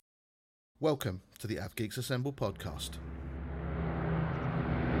Welcome to the Av Geeks Assemble podcast.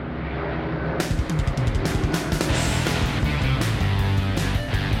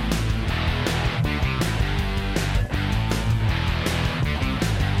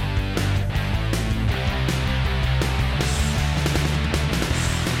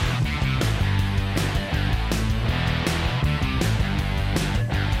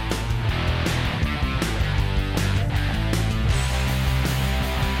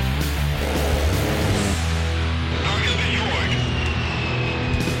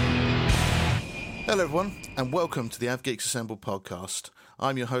 Hello everyone, and welcome to the Av Geeks Assemble podcast.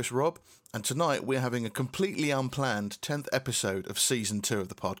 I'm your host Rob, and tonight we're having a completely unplanned 10th episode of Season 2 of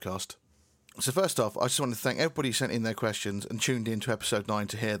the podcast. So first off, I just want to thank everybody who sent in their questions and tuned in to episode 9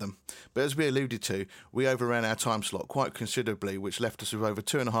 to hear them. But as we alluded to, we overran our time slot quite considerably, which left us with over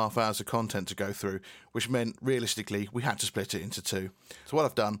 2.5 hours of content to go through, which meant, realistically, we had to split it into two. So what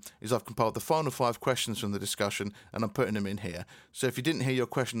I've done is I've compiled the final 5 questions from the discussion, and I'm putting them in here. So if you didn't hear your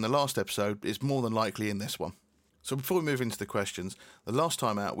question in the last episode, it's more than likely in this one. So before we move into the questions, the last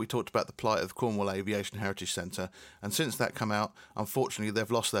time out we talked about the plight of the Cornwall Aviation Heritage Centre, and since that came out, unfortunately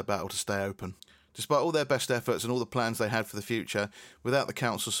they've lost their battle to stay open. Despite all their best efforts and all the plans they had for the future, without the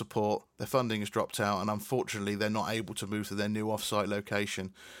council's support, their funding has dropped out, and unfortunately they're not able to move to their new off-site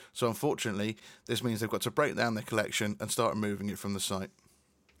location. So unfortunately, this means they've got to break down their collection and start removing it from the site.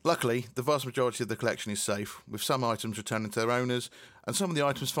 Luckily, the vast majority of the collection is safe, with some items returning to their owners, and some of the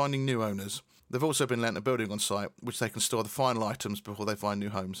items finding new owners. They've also been lent a building on site, which they can store the final items before they find new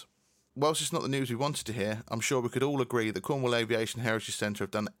homes. Whilst it's not the news we wanted to hear, I'm sure we could all agree that Cornwall Aviation Heritage Centre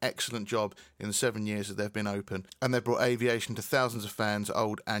have done an excellent job in the 7 years that they've been open, and they've brought aviation to thousands of fans,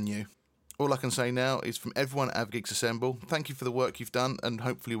 old and new. All I can say now is from everyone at Av Geeks Assemble, thank you for the work you've done, and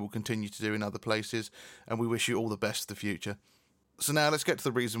hopefully we'll continue to do in other places, and we wish you all the best for the future. So now let's get to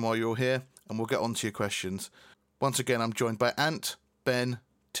the reason why you're all here, and we'll get on to your questions. Once again, I'm joined by Ant, Ben,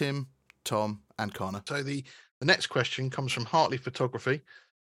 Tim, Tom, and Connor. So the next question comes from Hartley Photography.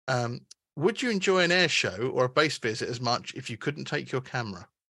 Would you enjoy an air show or a base visit as much if you couldn't take your camera?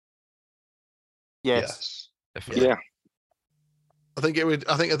 Yes. Definitely. Yeah. I think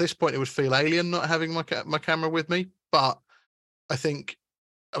at this point it would feel alien not having my camera with me, but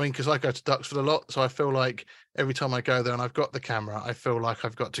because I go to Duxford a lot, so I feel like every time I go there and I've got the camera, I feel like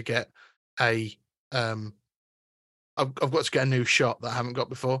I've got to get I've got to get a new shot that I haven't got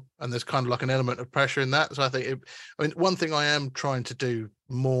before, and there's kind of like an element of pressure in that. So I think, one thing I am trying to do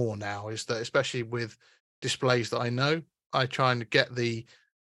more now is that, especially with displays that I know, I try and get the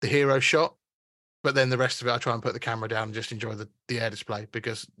hero shot, but then the rest of it I try and put the camera down and just enjoy the air display,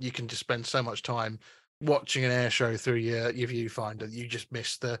 because you can just spend so much time watching an air show through your viewfinder, you just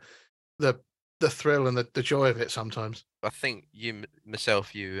miss the thrill and the joy of it sometimes. I think you,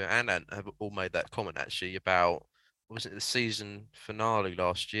 myself, you, and Ant have all made that comment actually about, wasn't it the season finale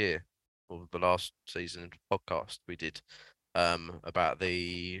last year, or the last season podcast we did, about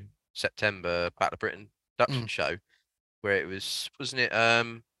the September Battle of Britain production show, where it was, wasn't it,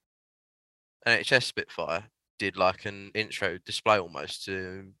 NHS Spitfire did like an intro display almost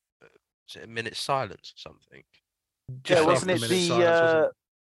to a minute's silence or something. Yeah, wasn't it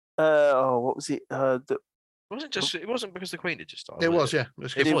what was it? It wasn't because the Queen had just died. It was, yeah.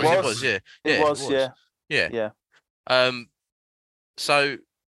 It was. So,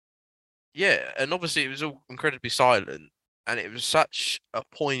 yeah, and obviously it was all incredibly silent, and it was such a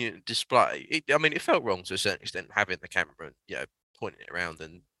poignant display. It felt wrong to a certain extent having the camera and, pointing it around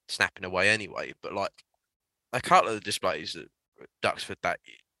and snapping away anyway. But like a couple of the displays at Duxford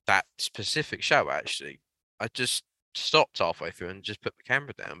that specific show, actually, I just stopped halfway through and just put the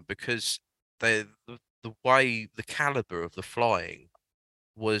camera down, because the way, the caliber of the flying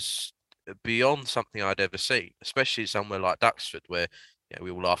was beyond something I'd ever seen, especially somewhere like Duxford, where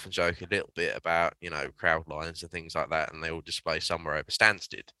we all laugh and joke a little bit about crowd lines and things like that, and they all display somewhere over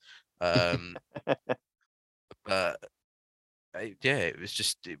Stansted.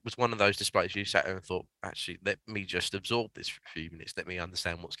 It was one of those displays you sat there and thought, actually, let me just absorb this for a few minutes, let me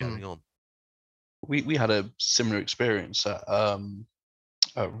understand what's going on. We had a similar experience at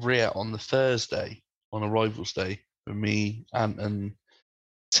RIA on the Thursday, on Arrivals Day, with me, Ant and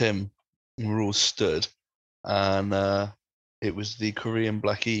Tim. We were all stood, and it was the Korean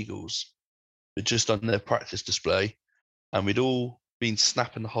Black Eagles. They'd just done their practice display, and we'd all been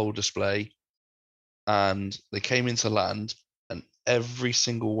snapping the whole display, and they came into land, and every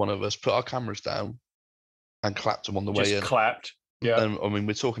single one of us put our cameras down and clapped them on the way in. Clapped. Yeah. And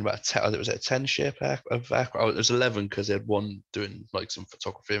we're talking about it was a 10 ship of aircraft. It was 11, because they had one doing like some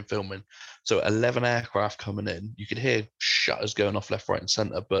photography and filming. So 11 aircraft coming in. You could hear shutters going off left, right, and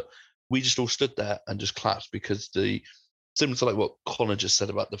centre. But we just all stood there and just clapped because similar to like what Connor just said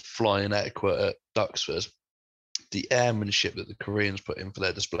about the flying etiquette at Duxford, the airmanship that the Koreans put in for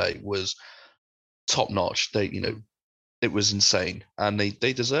their display was top notch. It was insane, and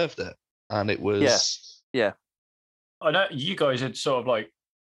they deserved it, and it was yeah. I know you guys had sort of like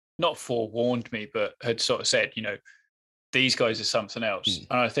not forewarned me, but had sort of said, these guys are something else.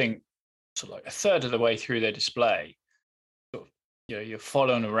 And I think sort of like a third of the way through their display, sort of, you're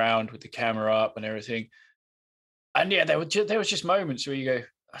following around with the camera up and everything. And yeah, there was just moments where you go,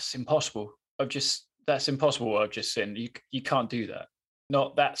 that's impossible. That's impossible what I've just seen. You can't do that.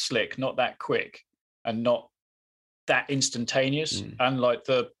 Not that slick, not that quick, and not that instantaneous. And like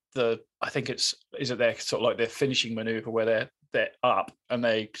I think is it their sort of like their finishing maneuver where they're up and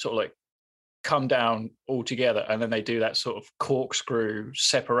they sort of like come down all together, and then they do that sort of corkscrew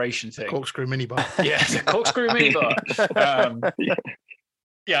separation thing. Corkscrew minibar. Yeah, the corkscrew minibar.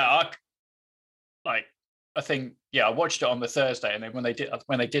 I think I watched it on the Thursday, and then when they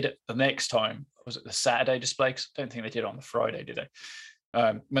did it the next time, was it the Saturday display? 'Cause I don't think they did it on the Friday, did they?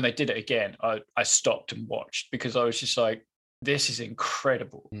 When they did it again, I stopped and watched because I was just like, this is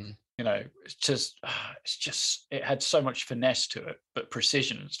incredible. It's just it had so much finesse to it, but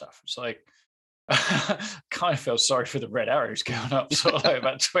precision and stuff. It's like kind of felt sorry for the Red Arrows going up sort of like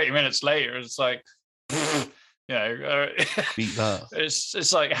about 20 minutes later. It's like, beat that.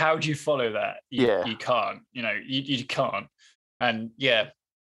 It's like, how do you follow that? You can't. You can't. And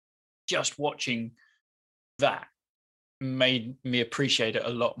just watching that made me appreciate it a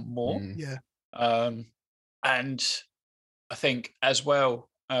lot more. Yeah. And I think as well,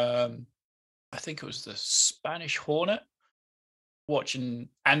 I think it was the Spanish Hornet watching,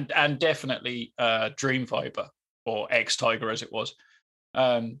 and definitely Dream Viper or X Tiger as it was,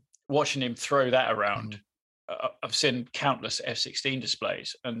 watching him throw that around. I've seen countless F-16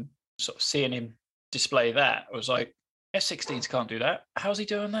 displays, and sort of seeing him display that, I was like, F-16s can't do that. How's he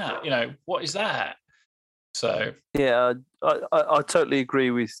doing that? What is that? So yeah, I totally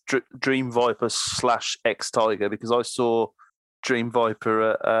agree with Dream Viper / X Tiger, because I saw Dream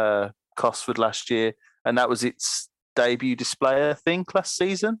Viper at Cosford last year, and that was its debut display, I think, last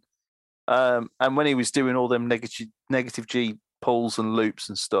season. And when he was doing all them negative G pulls and loops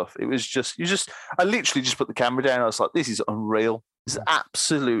and stuff, it was I literally just put the camera down. I was like, this is unreal. It's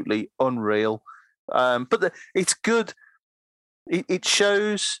absolutely unreal. But it's good. It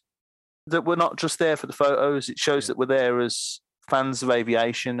shows that we're not just there for the photos. It shows that we're there as fans of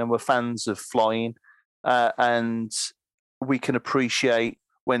aviation, and we're fans of flying, and we can appreciate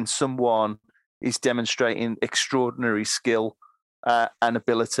when someone is demonstrating extraordinary skill and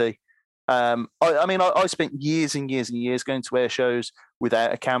ability. I spent years and years and years going to air shows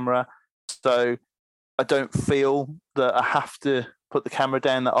without a camera, so I don't feel that I have to put the camera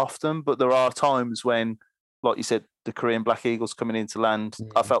down that often. But there are times when, like you said, the Korean Black Eagles coming into land,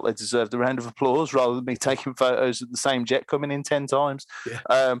 I felt they deserved a round of applause rather than me taking photos of the same jet coming in 10 times.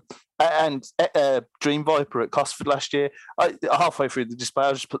 Yeah. And Dream Viper at Cosford last year, halfway through the display,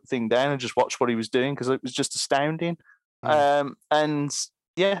 I just put the thing down and just watched what he was doing because it was just astounding. And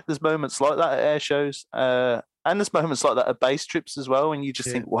yeah, there's moments like that at air shows, and there's moments like that at base trips as well, and you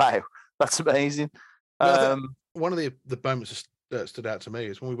just think, wow, that's amazing. One of the moments that stood out to me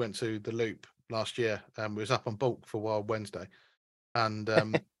is when we went to the Loop last year. We was up on bulk for Wild Wednesday, and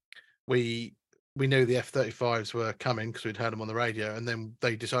we knew the F-35s were coming because we'd heard them on the radio, and then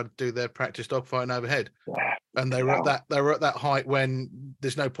they decided to do their practice dogfighting overhead. And they were at that height when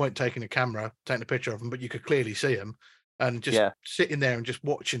there's no point taking a picture of them, but you could clearly see them. And just sitting there and just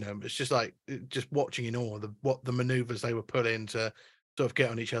watching them, it's just like just watching in awe what the maneuvers they were put in to sort of get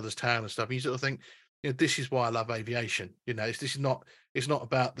on each other's tail and stuff. And you sort of think, this is why I love aviation. It's not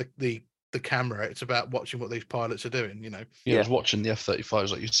about the camera. It's about watching what these pilots are doing. I was watching the F-35s,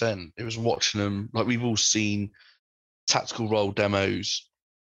 like you're saying. It was watching them, like we've all seen tactical roll demos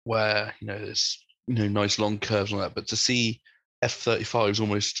where there's nice long curves and all that, but to see F-35s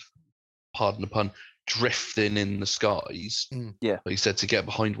almost, pardon the pun, drifting in the skies, like you said, to get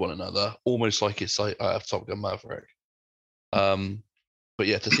behind one another, almost like it's like Top Gun Maverick. But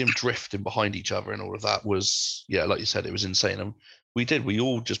yeah, to see them drifting behind each other and all of that was, like you said, it was insane. And we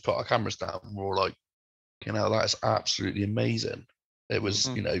all just put our cameras down and we were like, that is absolutely amazing. It was,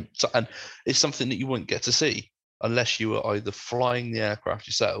 and it's something that you wouldn't get to see unless you were either flying the aircraft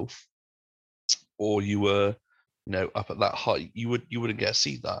yourself or you were, up at that height. You wouldn't get to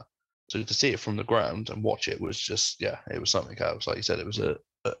see that. So to see it from the ground and watch it was just, it was something else. Like you said, it was a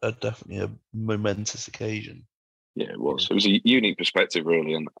definitely a momentous occasion. Yeah, it was. It was a unique perspective,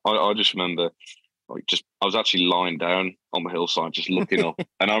 really. And I just remember like I was actually lying down on the hillside, just looking up,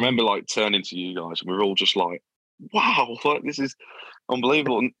 and I remember like turning to you guys, and we were all just like, "Wow, like this is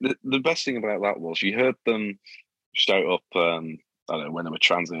unbelievable." And the best thing about that was you heard them shout up. I don't know when they were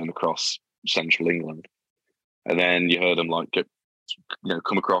transiting across central England, and then you heard them like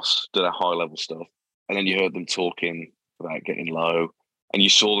come across to their high level stuff, and then you heard them talking about getting low, and you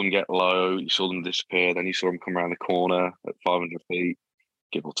saw them get low, you saw them disappear, then you saw them come around the corner at 500 feet,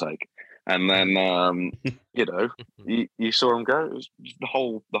 give or take, and then you saw them go. It was the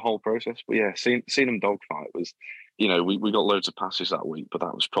whole process. But yeah, seeing them dogfight was, we got loads of passes that week, but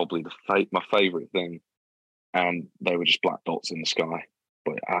that was probably my favourite thing, and they were just black dots in the sky,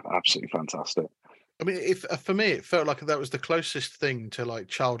 but absolutely fantastic. I mean, for me, it felt like that was the closest thing to like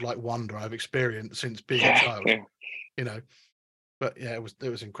childlike wonder I've experienced since being a child. Yeah. But yeah, it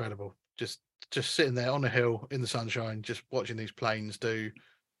was incredible. Just sitting there on a hill in the sunshine, just watching these planes do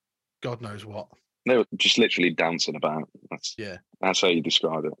God knows what. They were just literally dancing about. That's how you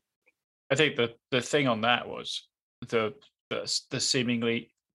describe it. I think the thing on that was the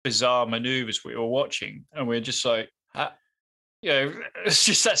seemingly bizarre maneuvers we were watching, and we're just like, it's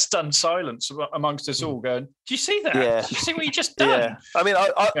just that stunned silence amongst us all going, do you see that? Yeah. Do you see what you just done? Yeah. I mean,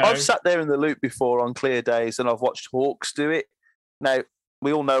 I've sat there in the loop before on clear days, and I've watched Hawks do it. Now,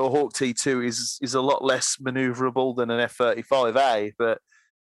 we all know a Hawk T2 is a lot less manoeuvrable than an F-35A, but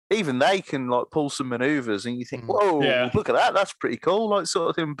even they can like pull some maneuvers, and you think, whoa, look at that, that's pretty cool, like sort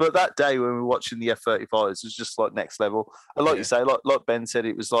of thing. But that day when we were watching the F-35s, it was just like next level. And like you say, like Ben said,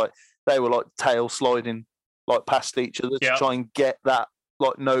 it was like they were like tail sliding like past each other to try and get that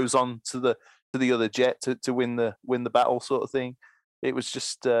like nose on to the other jet to win the battle sort of thing. It was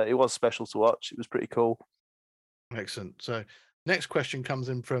just it was special to watch. It was pretty cool. Excellent. So next question comes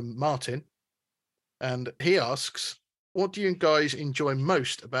in from Martin, and he asks, what do you guys enjoy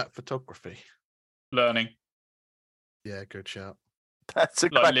most about photography? Learning. Yeah, good shout. That's a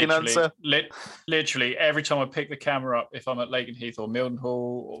cracking answer. Literally, every time I pick the camera up, if I'm at Lakenheath or Mildenhall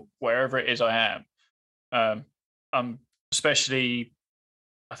or wherever it is I am, I'm especially,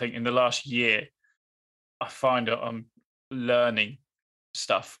 I think in the last year, I find that I'm learning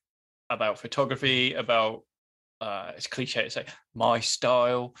stuff about photography, about it's cliche to say my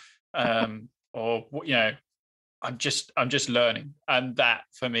style, or I'm just learning, and that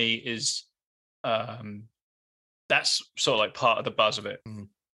for me is that's sort of like part of the buzz of it.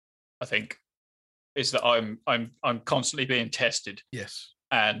 I think is that I'm constantly being tested. Yes,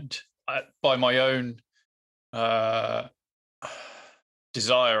 and by my own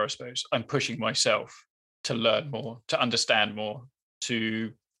desire, I suppose, I'm pushing myself to learn more, to understand more,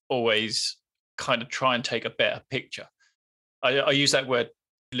 to always kind of try and take a better picture. I use that word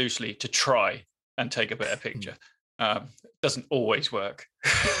loosely, to try and take a better picture. Doesn't always work.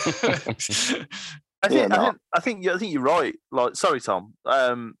 I think you're right. Like, sorry, Tom.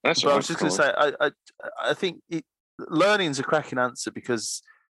 I was just going to say, I think learning's a cracking answer, because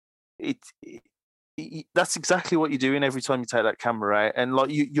that's exactly what you're doing every time you take that camera out, and like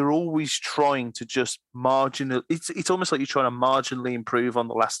you're always trying to just marginal. It's almost like you're trying to marginally improve on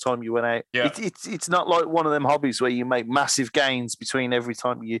the last time you went out. Yeah. It's not like one of them hobbies where you make massive gains between every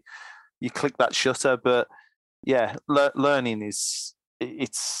time you click that shutter, but yeah, learning is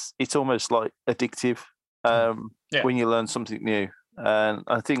it's almost like addictive when you learn something new, and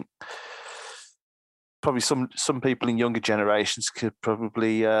I think probably some people in younger generations could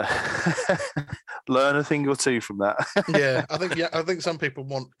probably learn a thing or two from that. I think some people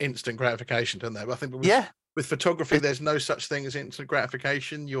want instant gratification, don't they? But I think with photography, there's no such thing as instant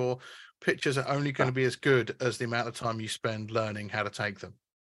gratification. Your pictures are only going to be as good as the amount of time you spend learning how to take them.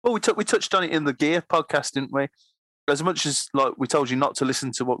 Well, we touched on it in the gear podcast, didn't we? As much as like we told you not to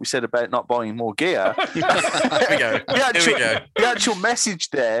listen to what we said about not buying more gear, Here we go. The actual message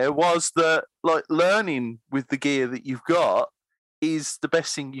there was that like learning with the gear that you've got is the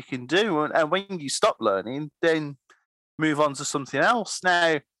best thing you can do, and when you stop learning, then move on to something else.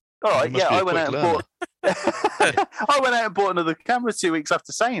 Now, all right, I went out and bought another camera 2 weeks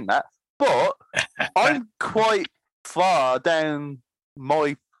after saying that, but I'm quite far down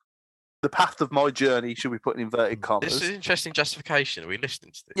the path of my journey, should we put in inverted commas. This is interesting justification. Are we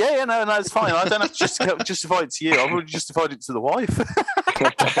listening to this? Yeah, no, it's fine. I don't have to justify it to you. I've already justified it to the wife.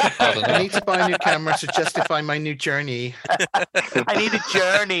 I need to buy a new camera to justify my new journey. I need a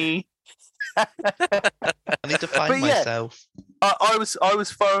journey. I need to find myself. I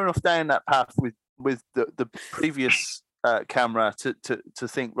was far enough down that path with the previous camera to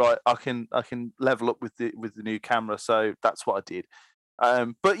think, right, I can level up with the new camera. So that's what I did.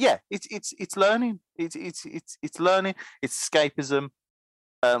 But yeah, it's learning. It's learning. It's escapism.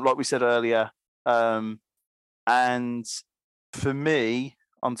 Like we said earlier, And for me,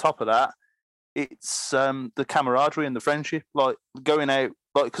 on top of that, it's the camaraderie and the friendship, like going out,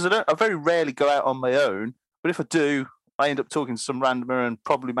 like because I very rarely go out on my own, but if I do, I end up talking to some randomer and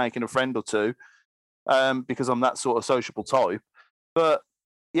probably making a friend or two, because I'm that sort of sociable type. But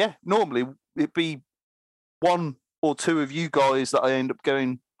yeah, normally it'd be one or two of you guys that I end up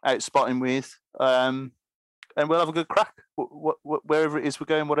going out spotting with, and we'll have a good crack wherever it is we're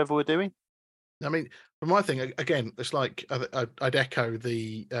going, whatever we're doing. I mean, for my thing again, it's like I'd echo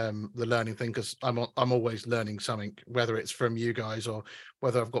the learning thing, because I'm always learning something, whether it's from you guys or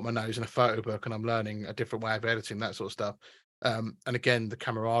whether I've got my nose in a photo book and I'm learning a different way of editing, that sort of stuff. And again, the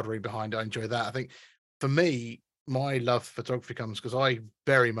camaraderie behind it, I enjoy that. I think for me, my love for photography comes because I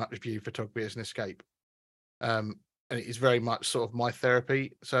very much view photography as an escape, and it is very much sort of my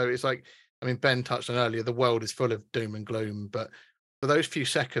therapy. So it's like, I mean, Ben touched on earlier, the world is full of doom and gloom, but for those few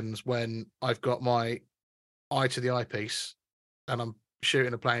seconds when I've got my eye to the eyepiece and I'm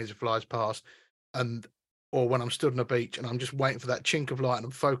shooting a plane as it flies past, or when I'm stood on a beach and I'm just waiting for that chink of light and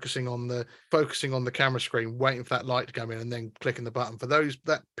I'm focusing on the camera screen, waiting for that light to come in and then clicking the button, for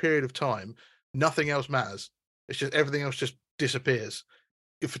that period of time, nothing else matters. It's just everything else just disappears.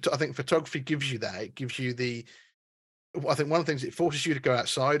 I think photography gives you that. It gives you I think one of the things, it forces you to go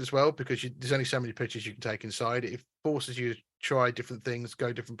outside as well, because there's only so many pictures you can take inside. It forces you to try different things,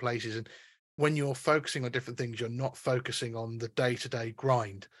 go different places. And when you're focusing on different things, you're not focusing on the day-to-day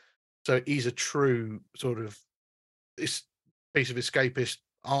grind. So it is a true sort of piece of escapist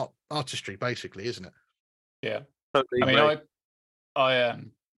artistry, basically, isn't it? Yeah. Totally I mean, agree. I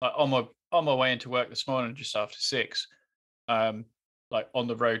like on my way into work this morning, just after 6, like on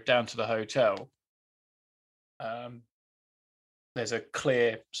the road down to the hotel, there's a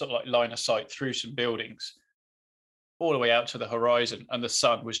clear sort of like line of sight through some buildings all the way out to the horizon, and the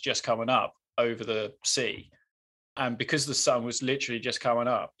sun was just coming up over the sea. And because the sun was literally just coming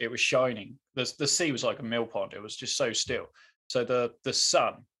up, it was shining. The sea was like a mill pond. It was just so still. So the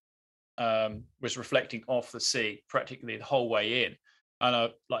sun was reflecting off the sea practically the whole way in.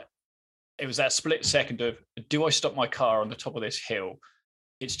 And it was that split second of, do I stop my car on the top of this hill?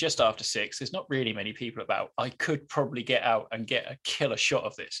 It's just after 6. There's not really many people about. I could probably get out and get a killer shot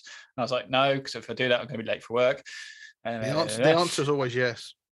of this. And I was like, no, because if I do that, I'm going to be late for work. The answer is always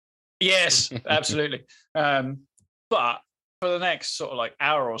yes. Yes, absolutely. But for the next sort of like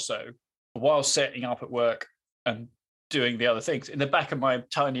hour or so, while setting up at work and doing the other things, in the back of my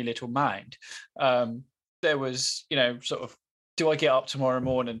tiny little mind, there was, sort of, do I get up tomorrow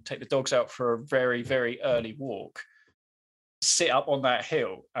morning and take the dogs out for a very, very early walk, sit up on that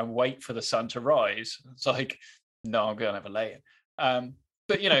hill and wait for the sun to rise? It's like, no, I'm going to have a lay-in.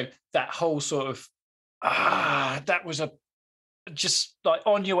 But, that whole sort of, that was just like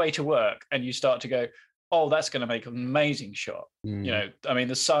on your way to work, and you start to go, oh, that's going to make an amazing shot. I mean,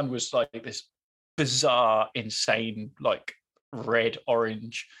 the sun was like this bizarre, insane, like red,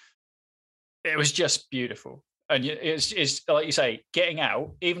 orange. It was just beautiful. And it's like you say, getting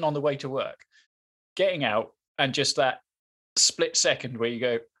out, even on the way to work, getting out, and just that split second where you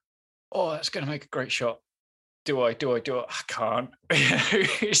go, oh, that's going to make a great shot. Do I? I can't. Yeah,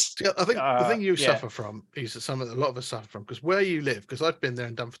 I think the thing you suffer from is that a lot of us suffer from, because where you live, because I've been there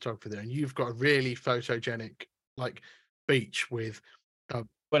and done photography there, and you've got a really photogenic like beach with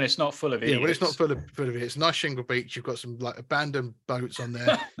when it's not full of idiots. When it's not full of idiots, nice shingle beach. You've got some like abandoned boats on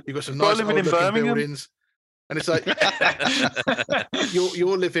there. You've got some nice old looking buildings, and it's like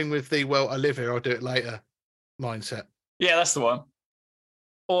you're living with the, well, I live here, I'll do it later mindset. Yeah, that's the one.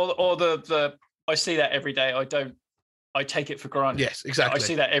 Or the I see that every day. I take it for granted. Yes, exactly. I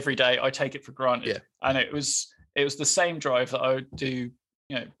see that every day. I take it for granted. Yeah. And it was the same drive that I would do,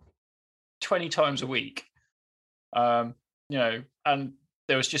 20 times a week. And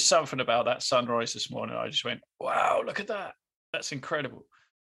there was just something about that sunrise this morning. I just went, wow, look at that. That's incredible.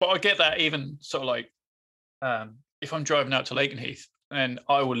 But I get that even sort of like, if I'm driving out to Lakenheath, and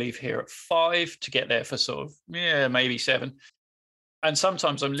I will leave here at 5 to get there for sort of, maybe 7. And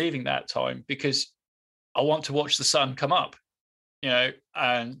sometimes I'm leaving that time because I want to watch the sun come up,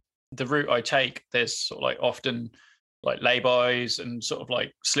 and the route I take, there's sort of like often like lay-bys and sort of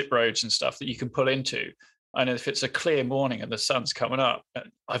like slip roads and stuff that you can pull into. And if it's a clear morning and the sun's coming up,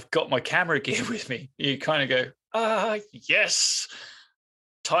 I've got my camera gear with me. You kind of go, yes,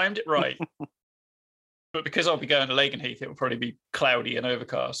 timed it right. But because I'll be going to Lakenheath, it will probably be cloudy and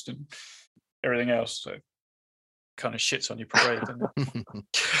overcast and everything else. So kind of shits on your parade, doesn't it?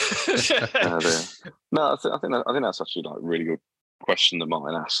 No, I think that's actually like a really good question that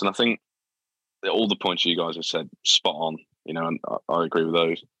Martin asked, and I think that all the points you guys have said spot on, and I agree with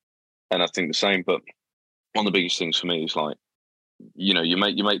those. and I think the same. But one of the biggest things for me is like, you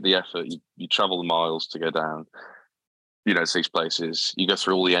make the effort, you travel the miles to go down, to these places. You go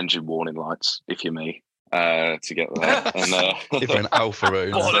through all the engine warning lights, if you're me, to get there. And if you're an alpha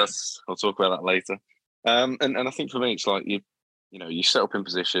owner, I'll talk about that later. And I think for me, it's like you set up in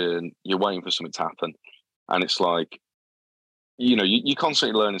position, you're waiting for something to happen, and it's like, you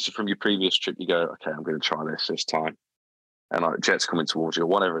constantly learning. So from your previous trip, you go, okay, I'm going to try this time, and like jet's coming towards you, or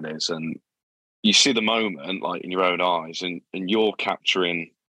whatever it is, and you see the moment like in your own eyes, and you're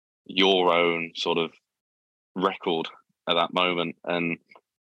capturing your own sort of record at that moment. And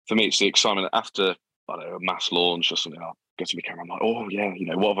for me, it's the excitement after, I don't know, a mass launch or something. I'll go to my camera, I'm like, oh yeah,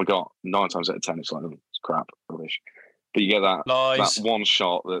 what have I got? 9 times out of 10, it's like, oh, it's crap, rubbish. But you get that one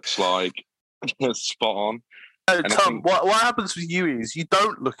shot that's like spot on. No, Tom, what happens with you is you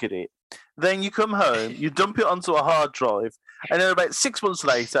don't look at it. Then you come home, you dump it onto a hard drive, and then about 6 months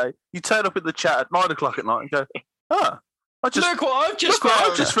later, you turn up in the chat at 9 o'clock at night and go, look what I've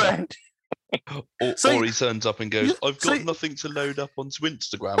just read. Or he turns up and goes, I've got nothing to load up onto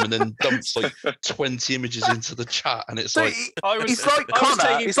Instagram, and then dumps like 20 images into the chat, and it's like it's like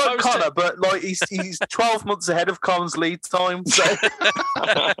Connor. It's like Connor, but like he's 12 months ahead of Connor's lead time. So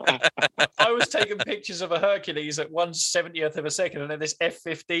I was taking pictures of a Hercules at 1/70th of a second, and then this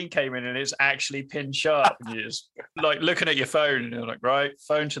F-15 came in, and it's actually pin sharp. And you're just like looking at your phone, and you're like, right,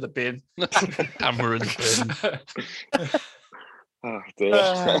 phone to the bin, hammer and bin. Oh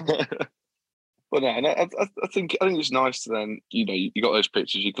dear. But no, and I think it's nice to then, you got those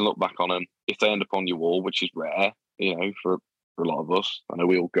pictures, you can look back on them. If they end up on your wall, which is rare, for a lot of us. I know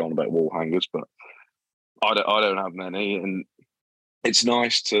we all go on about wall hangers, but I don't have many. And it's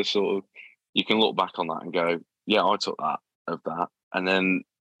nice to sort of, you can look back on that and go, yeah, I took that of that. And then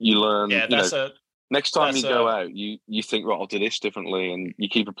you learn, next time you go out, you think, right, I'll do this differently, and you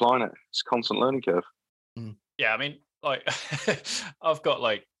keep applying it. It's a constant learning curve. Yeah, I mean, like, I've got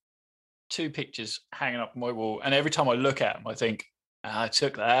like 2 pictures hanging up on my wall, and every time I look at them, I think I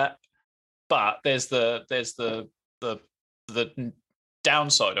took that. But there's the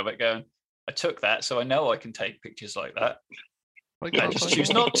downside of it. Going, I took that, so I know I can take pictures like that. I just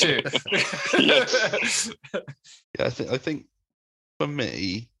choose not to. Yeah, I think for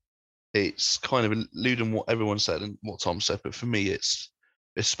me, it's kind of alluding what everyone said and what Tom said, but for me, it's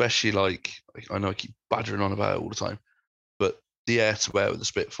especially like, I know I keep badgering on about it all the time, but the air-to-air with the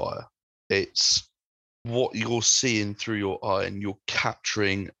Spitfire. It's what you're seeing through your eye, and you're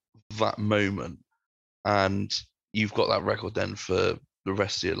capturing that moment, and you've got that record then for the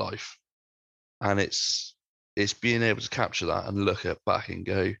rest of your life. And it's being able to capture that and look at back and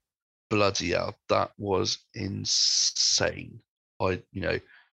go, bloody hell, that was insane. I've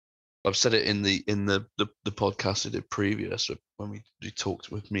said it in the podcast I did previous when we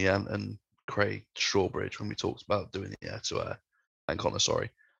talked with me and Craig Strawbridge, when we talked about doing the air to air, and Connor, sorry.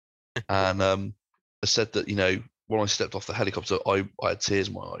 And I said that, when I stepped off the helicopter, I had tears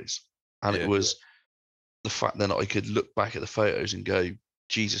in my eyes. And it was the fact then I could look back at the photos and go,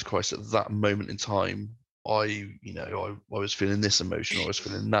 Jesus Christ, at that moment in time, I was feeling this emotion, I was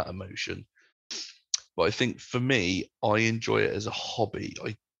feeling that emotion. But I think for me, I enjoy it as a hobby.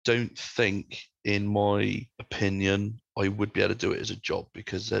 I don't think, in my opinion, I would be able to do it as a job,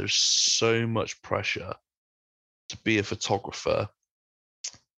 because there's so much pressure to be a photographer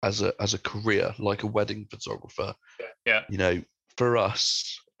as a career, like a wedding photographer. Yeah. For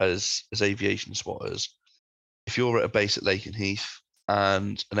us as aviation spotters, if you're at a base at Lakenheath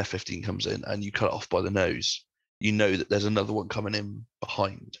and an F-15 comes in and you cut it off by the nose, you know that there's another one coming in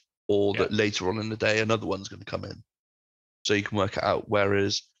behind, or that later on in the day another one's going to come in, so you can work it out.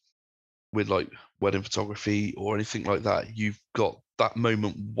 Whereas with like wedding photography or anything like that, you've got that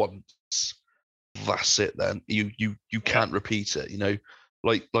moment once, that's it. Then you can't repeat it.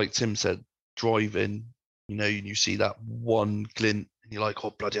 Like Tim said, driving, you see that one glint and you're like,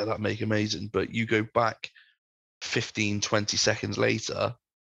 oh bloody hell, that make amazing. But you go back 15-20 seconds later,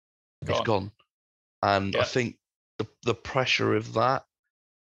 it's gone. And I think the pressure of that,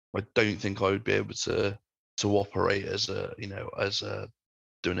 I don't think I would be able to operate as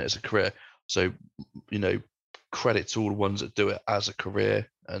doing it as a career. So, credit to all the ones that do it as a career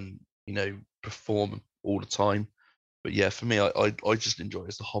and, perform all the time. But yeah, for me, I just enjoy it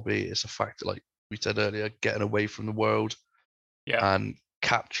as a hobby. It's a factor, like we said earlier, getting away from the world and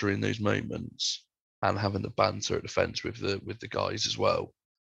capturing those moments and having the banter at the fence with the guys as well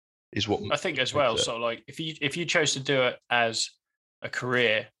is what I think as well. So like if you chose to do it as a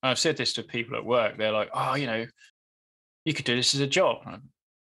career, and I've said this to people at work, they're like, oh, you could do this as a job.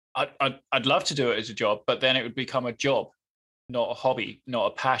 I'd love to do it as a job, but then it would become a job, not a hobby,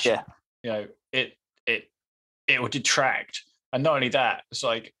 not a passion. it will detract. And not only that, it's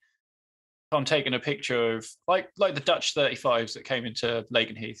like if I'm taking a picture of like the Dutch 35s that came into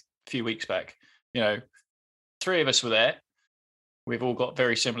Lakenheath a few weeks back. 3 of us were there. We've all got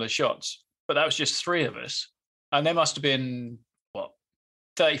very similar shots, but that was just 3 of us, and there must have been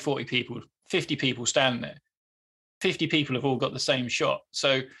 30, 40 people, 50 people standing there. 50 people have all got the same shot.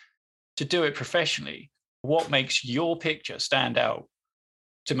 So to do it professionally, what makes your picture stand out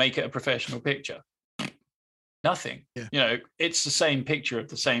to make it a professional picture? Nothing. Yeah. It's the same picture of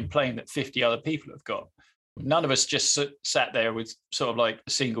the same plane that 50 other people have got. None of us just sat there with sort of like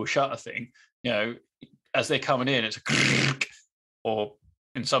a single shutter thing. As they're coming in, it's a or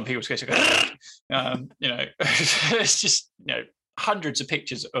in some people's case, it's just hundreds of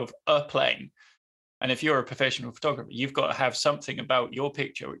pictures of a plane. And if you're a professional photographer, you've got to have something about your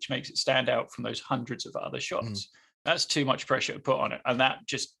picture which makes it stand out from those hundreds of other shots. That's too much pressure to put on it, and that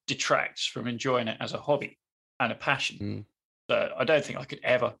just detracts from enjoying it as a hobby and a passion. So I don't think I could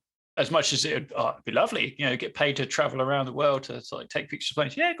ever, as much as it'd be lovely, get paid to travel around the world to like take pictures of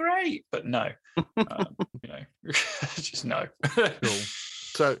planes. Yeah, great, but no, just no. Cool.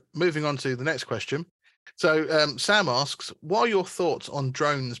 So moving on to the next question. So Sam asks, what are your thoughts on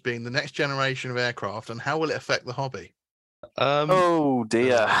drones being the next generation of aircraft, and how will it affect the hobby? Oh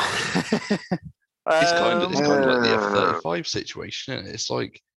dear. It's kind of like the F-35 situation, isn't it? It's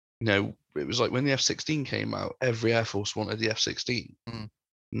like, it was like when the F-16 came out, every Air Force wanted the F-16.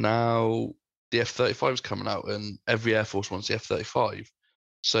 Now the F-35 is coming out and every Air Force wants the F-35.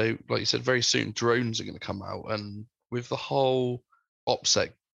 So like you said, very soon drones are going to come out, and with the whole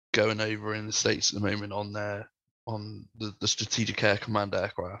OPSEC going over in the States at the moment on the Strategic Air Command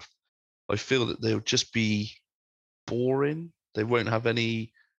aircraft, I feel that they'll just be boring. They won't have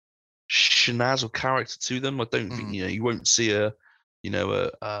any schnaz or character to them. I don't think you won't see I'm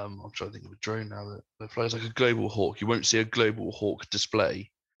trying to think of a drone now that flies like a Global Hawk. You won't see a Global Hawk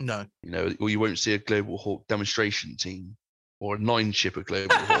display. No. Or you won't see a Global Hawk demonstration team or a 9-ship of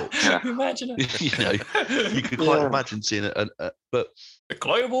Global Hawk. Imagine it. You could quite imagine seeing it, but the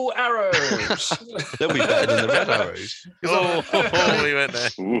Global Arrows. They'll be better than the Red Arrows. We went there.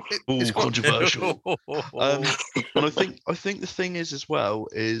 It's controversial. And I think the thing is as well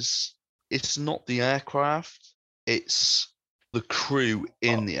is it's not the aircraft, it's the crew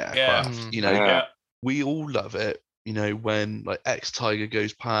in the aircraft. We all love it. When like X Tiger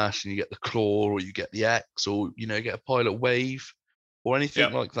goes past and you get the claw, or you get the X, or get a pilot wave or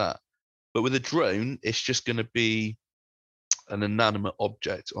anything like that. But with a drone, it's just going to be an inanimate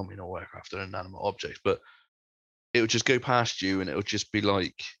object. I mean, all aircraft are inanimate objects, but it would just go past you and it would just be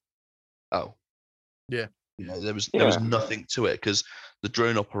like, oh, yeah. There was nothing to it, because the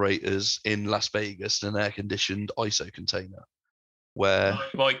drone operators in Las Vegas in an air-conditioned ISO container where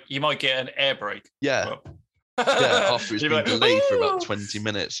you might get an air brake. Yeah. After it's been delayed for about 20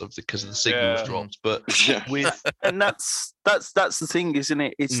 minutes because of the signals dropped. But and that's the thing, isn't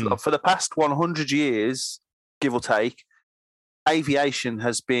it? It's for the past 100 years, give or take, aviation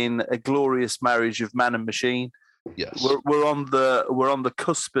has been a glorious marriage of man and machine. Yes, we're on the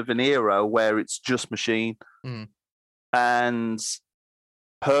cusp of an era where it's just machine. And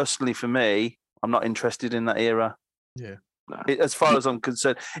personally, for me, I'm not interested in that era. Yeah. As far as I'm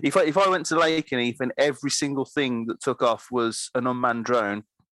concerned, if I went to Lakenheath and every single thing that took off was an unmanned drone,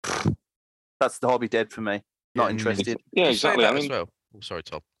 that's the hobby dead for me. Not interested. Yeah, exactly. As well. Oh, sorry,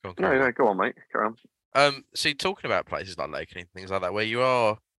 Tom. No, go on, mate. Carry on. See, talking about places like Lakenheath, things like that, where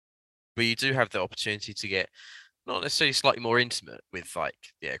you do have the opportunity to get not necessarily slightly more intimate with like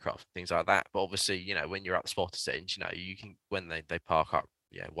the aircraft, things like that, but obviously, when you're at the spotter settings, you can, when they park up,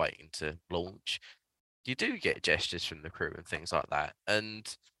 waiting to launch, you do get gestures from the crew and things like that,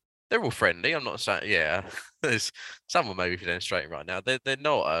 and they're all friendly. I'm not saying there's someone maybe demonstrating right now. They're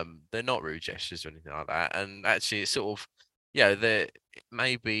not rude gestures or anything like that. And actually, it's sort of they're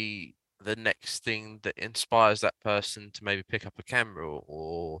maybe the next thing that inspires that person to maybe pick up a camera,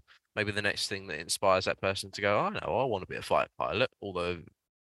 or maybe the next thing that inspires that person to go, I want to be a fighter pilot. Although,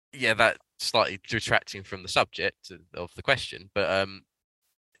 that's slightly detracting from the subject of the question, but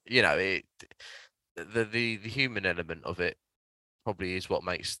the human element of it probably is what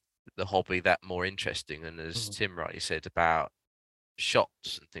makes the hobby that more interesting. And as Tim rightly said about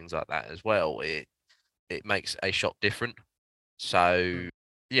shots and things like that as well, it makes a shot different. So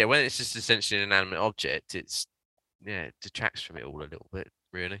when it's just essentially an inanimate object, it detracts from it all a little bit,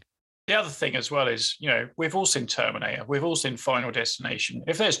 really. The other thing as well is, we've all seen Terminator, we've all seen Final Destination.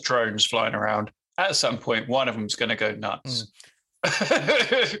 If there's drones flying around, at some point one of them's going to go nuts.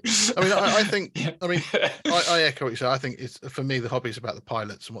 I mean, I think. I mean, I echo what you say. I think it's for me the hobby is about the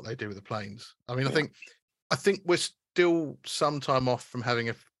pilots and what they do with the planes. I mean, I think we're still some time off from having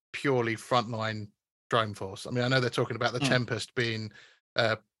a purely frontline drone force. I mean, I know they're talking about the Tempest being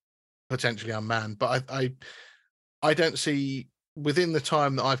potentially unmanned, but I don't see within the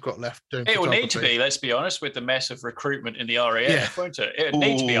time that I've got left doing it will photography. need to be, let's be honest, with the mess of recruitment in the RAF, won't it? It would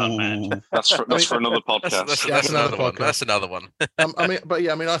need to be unmanned. That's for another podcast. That's another podcast. one. That's another one. I mean, but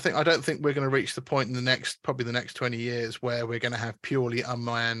yeah, I mean, I don't think we're going to reach the point in probably the next 20 years where we're going to have purely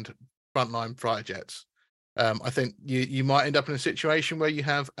unmanned frontline fighter jets. I think you might end up in a situation where you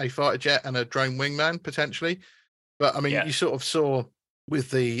have a fighter jet and a drone wingman potentially, but I mean, you sort of saw with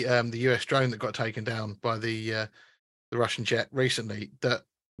the US drone that got taken down by the Russian jet recently that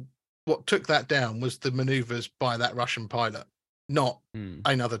what took that down was the maneuvers by that Russian pilot, not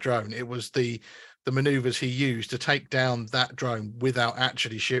another drone. It was the maneuvers he used to take down that drone without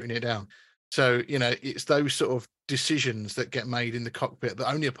actually shooting it down. So, it's those sort of decisions that get made in the cockpit that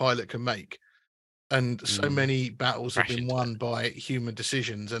only a pilot can make. And so many battles have been won by human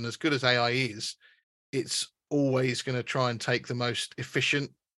decisions. And as good as AI is, it's always going to try and take the most efficient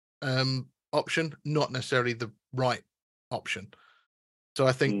option, not necessarily the right option. So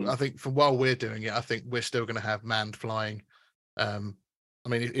I think for while we're doing it, I think we're still going to have manned flying. I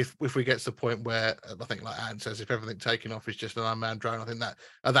mean, if we get to the point where I think, like Anne says, if everything taking off is just an unmanned drone, I think that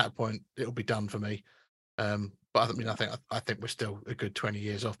at that point it'll be done for me. But I mean, I think we're still a good 20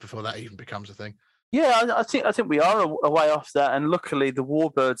 years off before that even becomes a thing. Yeah, I think we are a way off that, and luckily the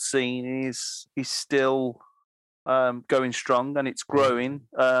warbird scene is still going strong and it's growing.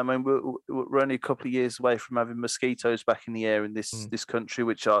 And we're only a couple of years away from having mosquitoes back in the air in this country,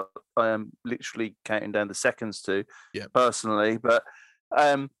 which I am literally counting down the seconds to personally. But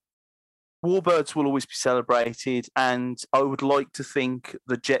warbirds will always be celebrated, and I would like to think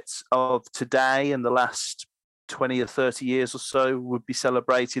the jets of today and the last 20 or 30 years or so would be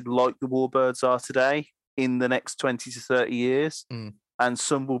celebrated like the warbirds are today in the next 20 to 30 years. And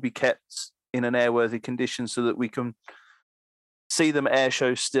some will be kept in an airworthy condition so that we can see them at air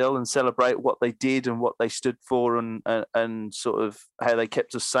shows still and celebrate what they did and what they stood for and sort of how they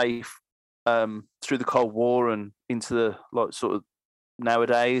kept us safe through the Cold War and into the sort of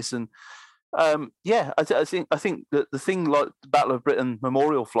nowadays. And I think that the thing like the Battle of Britain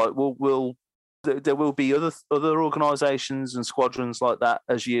Memorial Flight there will be other organisations and squadrons like that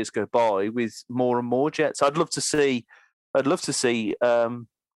as years go by with more and more jets. I'd love to see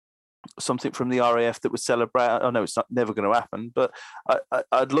something from the RAF that would celebrate. I know it's never going to happen, but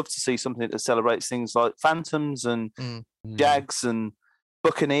I'd love to see something that celebrates things like Phantoms and Jags and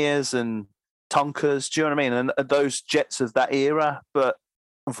Buccaneers and Tonkers. Do you know what I mean? And those jets of that era. But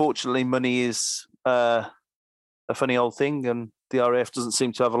unfortunately, money is a funny old thing, and the RAF doesn't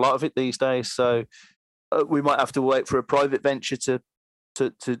seem to have a lot of it these days. So we might have to wait for a private venture to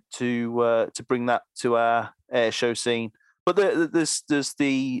bring that to our air show scene. But there's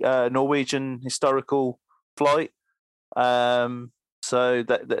the Norwegian historical flight, so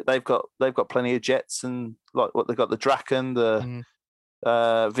that they've got plenty of jets, and like what they've got the Draken, the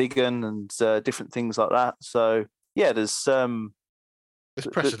Viggen, and different things like that. So yeah, there's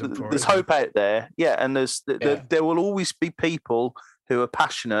precedent for it. There's hope out there, and there will always be people who are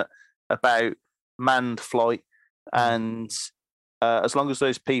passionate about manned flight, and as long as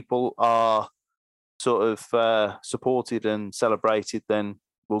those people are sort of supported and celebrated, then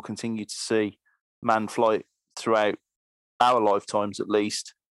we'll continue to see manned flight throughout our lifetimes at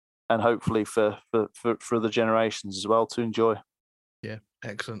least, and hopefully for the generations as well to enjoy. Yeah,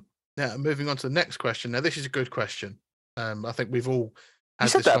 excellent. Now, moving on to the next question. Now, this is a good question. I think we've all you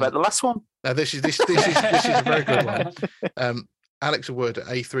said that about the last one. Now, this is a very good one. Alex Wood at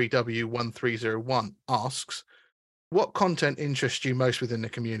A3W1301 asks, what content interests you most within the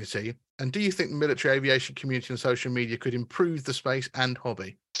community? And do you think the military aviation community and social media could improve the space and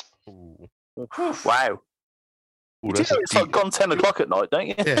hobby? Ooh. Wow. It's like gone 10 o'clock at night, don't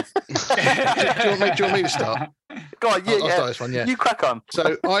you? Yeah. do you want me to start? Go on, I'll start this one, yeah. You crack on.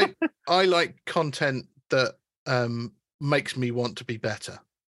 So I like content that makes me want to be better.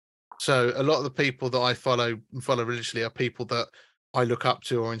 So a lot of the people that I follow religiously are people that I look up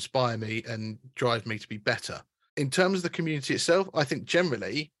to or inspire me and drive me to be better. In terms of the community itself, I think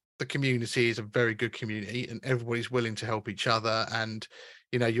generally the community is a very good community and everybody's willing to help each other. And,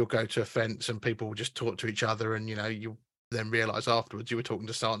 you'll go to events and people will just talk to each other and, you'll then realize afterwards you were talking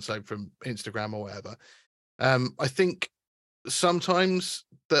to so-and-so from Instagram or whatever. I think sometimes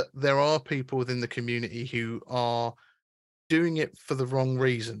that there are people within the community who are doing it for the wrong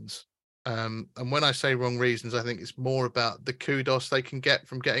reasons. And when I say wrong reasons, I think it's more about the kudos they can get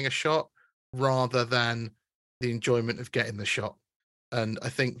from getting a shot rather than the enjoyment of getting the shot. And I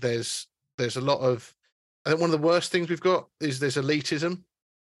think there's a lot of, I think one of the worst things we've got is there's elitism,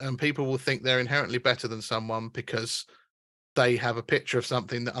 and people will think they're inherently better than someone because they have a picture of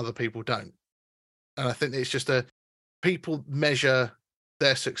something that other people don't. And I think it's just people measure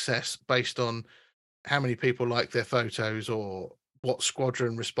their success based on how many people like their photos or what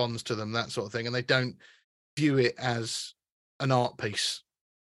squadron responds to them, that sort of thing. And they don't view it as an art piece,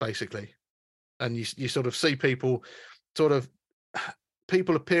 basically. And you sort of see people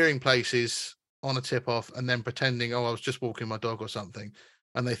appearing places on a tip off and then pretending, oh, I was just walking my dog or something.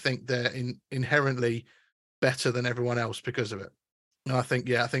 And they think they're inherently better than everyone else because of it. And I think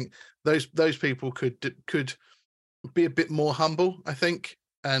those people could be a bit more humble, I think,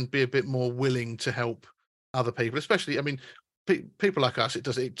 and be a bit more willing to help other people, especially, I mean, people like us, it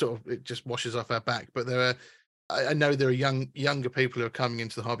just washes off our back. But I know there are younger people who are coming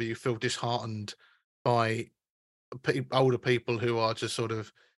into the hobby who feel disheartened by older people who are just sort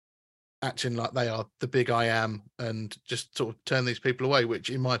of acting like they are the big I am and just sort of turn these people away, which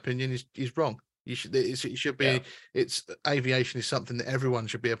in my opinion is wrong. It should be, it's aviation is something that everyone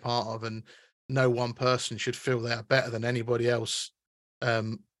should be a part of, and no one person should feel they are better than anybody else,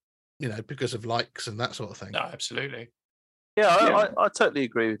 because of likes and that sort of thing. No, absolutely. Yeah, I totally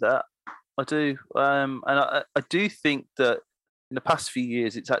agree with that. I do. And I do think that in the past few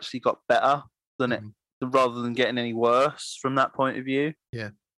years, it's actually got better than it, rather than getting any worse from that point of view.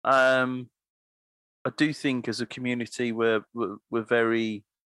 Yeah. I do think as a community, we're very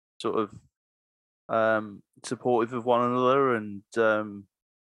sort of supportive of one another, and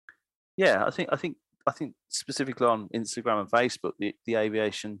I think specifically on Instagram and Facebook, the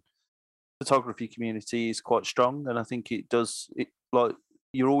aviation photography community is quite strong, and I think it like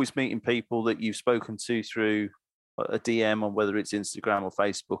you're always meeting people that you've spoken to through a DM on whether it's Instagram or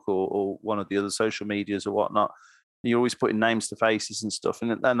Facebook or one of the other social medias or whatnot. You're always putting names to faces and stuff,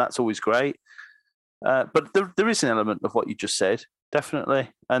 and that's always great. But there is an element of what you just said, definitely,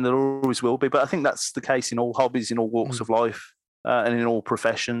 and there always will be. But I think that's the case in all hobbies, in all walks of life, and in all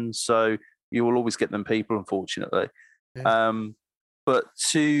professions. So you will always get them people, unfortunately. Yeah. But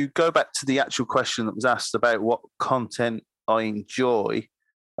to go back to the actual question that was asked about what content I enjoy,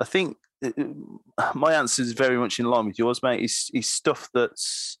 I think my answer is very much in line with yours, mate. Is stuff that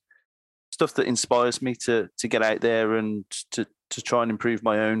inspires me to get out there and to try and improve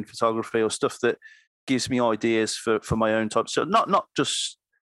my own photography, or stuff that gives me ideas for my own type. So not just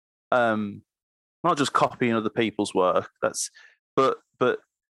copying other people's work. But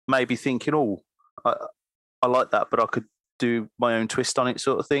maybe thinking, oh, I like that, but I could do my own twist on it,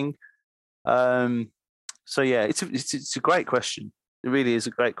 sort of thing. So yeah, it's a great question. It really is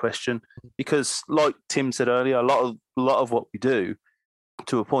a great question, because, like Tim said earlier, a lot of what we do,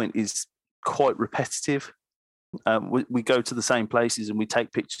 to a point, is quite repetitive. We go to the same places and we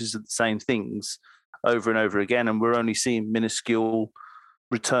take pictures of the same things over and over again, and we're only seeing minuscule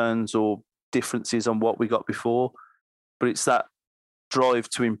returns or differences on what we got before. But it's that drive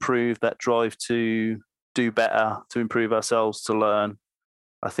to improve, that drive to do better, to improve ourselves, to learn,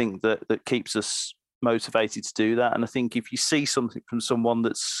 I think that keeps us motivated to do that. And I think if you see something from someone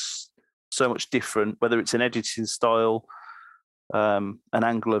that's so much different, whether it's an editing style, an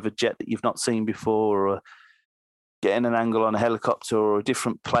angle of a jet that you've not seen before, or getting an angle on a helicopter, or a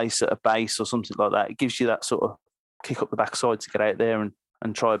different place at a base or something like that, it gives you that sort of kick up the backside to get out there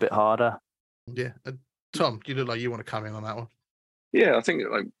and try a bit harder. Yeah. Tom, you look like you want to come in on that one. Yeah, I think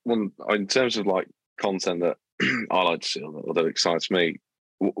in terms of like content that I like to see or that excites me,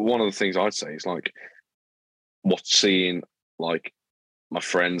 one of the things I'd say is like seeing like my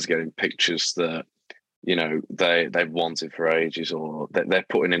friends getting pictures that they've wanted for ages, or that they're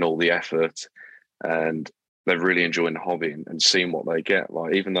putting in all the effort and they're really enjoying the hobby, and seeing what they get.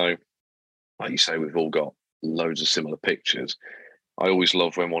 Like, even though, like you say, we've all got loads of similar pictures, I always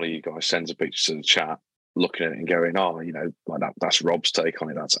love when one of you guys sends a picture to the chat, looking at it and going, oh, like that's Rob's take on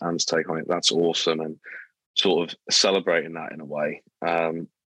it, that's Anne's take on it, that's awesome, and sort of celebrating that in a way. And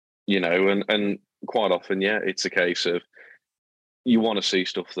quite often, yeah, it's a case of you want to see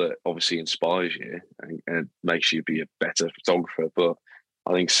stuff that obviously inspires you and makes you be a better photographer. But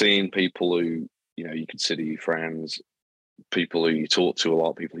I think seeing people who, you consider your friends, people who you talk to a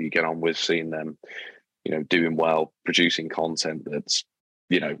lot, people you get on with, seeing them, doing well, producing content that's,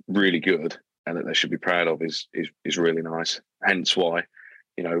 really good and that they should be proud of is really nice. Hence why,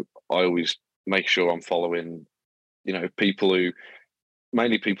 I always make sure I'm following,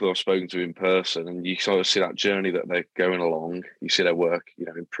 mainly people I've spoken to in person, and you sort of see that journey that they're going along. You see their work,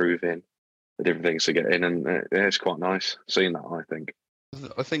 improving, the different things to get in, and it's quite nice seeing that.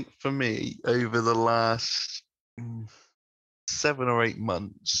 I think for me, over the last 7 or 8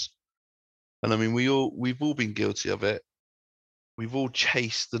 months, and I mean we've all been guilty of it. We've all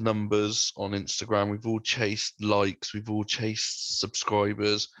chased the numbers on Instagram. We've all chased likes. We've all chased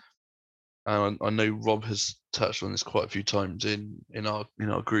subscribers. And I know Rob has touched on this quite a few times in our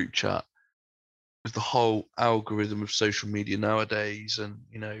group chat, with the whole algorithm of social media nowadays, and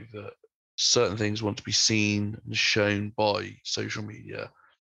that certain things want to be seen and shown by social media.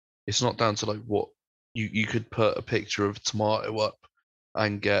 It's not down to like what you could put a picture of a tomato up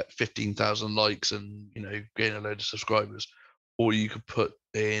and get 15,000 likes and gain a load of subscribers, or you could put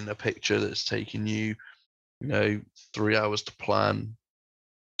in a picture that's taking you 3 hours to plan,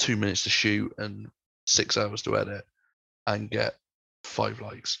 2 minutes to shoot, and 6 hours to edit and get 5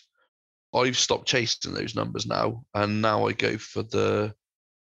 likes. I've stopped chasing those numbers now, and now I go for the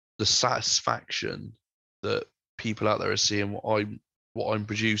satisfaction that people out there are seeing what I'm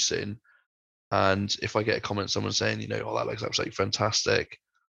producing. And if I get a comment, someone saying, oh, that looks absolutely fantastic,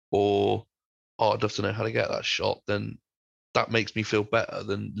 or oh, I'd love to know how to get that shot, then that makes me feel better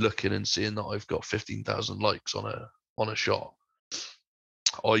than looking and seeing that I've got 15,000 likes on a shot.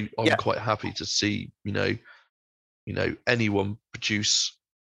 I'm quite happy to see, anyone produce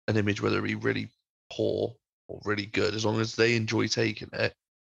an image, whether it be really poor or really good, as long as they enjoy taking it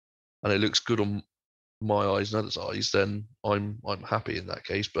and it looks good on my eyes and others' eyes, then I'm happy in that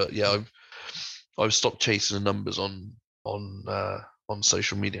case. But yeah, I've stopped chasing the numbers on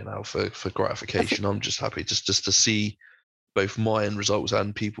social media now for gratification. I'm just happy just to see both my end results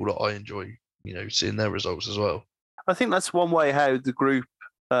and people that I enjoy, seeing their results as well. I think that's one way how the group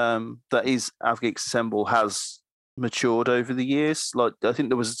that is AvGeeks Assemble has matured over the years. Like, I think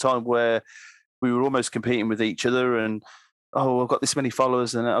there was a time where we were almost competing with each other, and I've got this many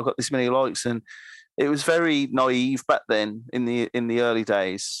followers and I've got this many likes, and it was very naive back then in the early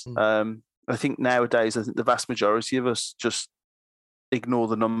days. I think nowadays, I think the vast majority of us just ignore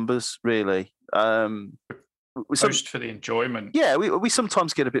the numbers, really. Post for the enjoyment. Yeah, we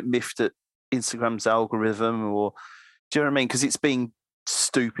sometimes get a bit miffed at Instagram's algorithm, or do you know what I mean? Because it's being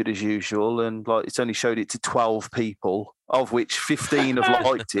stupid as usual, and like it's only showed it to 12 people, of which 15 have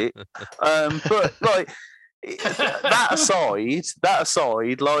liked it. But like that aside,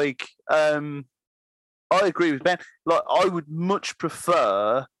 like I agree with Ben. Like, I would much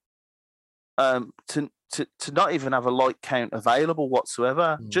prefer to not even have a like count available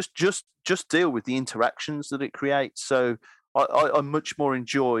whatsoever. Just deal with the interactions that it creates. So I much more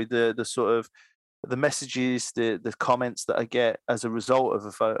enjoy the sort of the messages, the comments that I get as a result of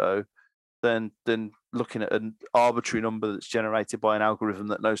a photo than looking at an arbitrary number that's generated by an algorithm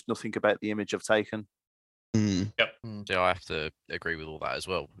that knows nothing about the image I've taken. Yep. Yeah, I have to agree with all that as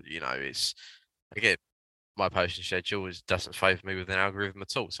well. It's again, my posting schedule doesn't favour me with an algorithm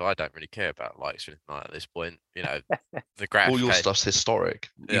at all, so I don't really care about likes or anything like that at this point. The graphic. All your stuff's historic,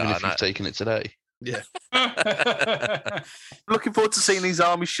 even if you've taken it today. Yeah. Looking forward to seeing these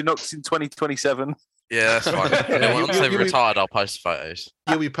army Chinooks in 2027. Yeah, that's fine. Once they've retired, I'll post photos.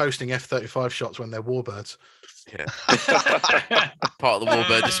 You'll be posting F-35 shots when they're warbirds. Yeah. Part of the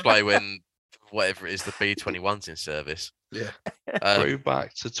warbird display when whatever it is, the B-21's in service. Yeah. Go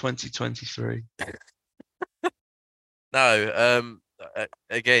back to 2023. No,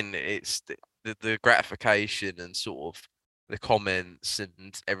 again, it's the gratification and sort of the comments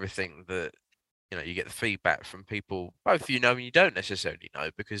and everything that you get the feedback from people, both and you don't necessarily know,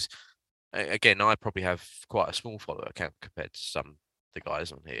 because again, I probably have quite a small follower account compared to some of the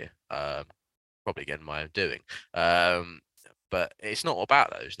guys on here. Probably again my own doing. But it's not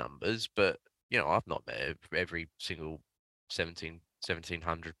about those numbers. But I've not met every single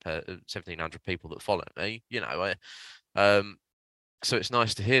 1,700 people that follow me. So it's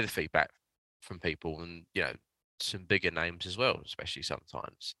nice to hear the feedback from people, and some bigger names as well, especially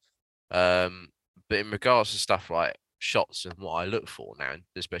sometimes. But in regards to stuff like shots and what I look for now,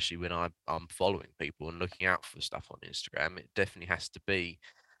 especially when I'm following people and looking out for stuff on Instagram, it definitely has to be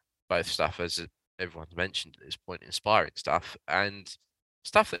both stuff, as everyone's mentioned at this point, inspiring stuff and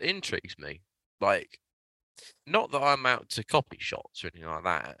stuff that intrigues me. Like, not that I'm out to copy shots or anything like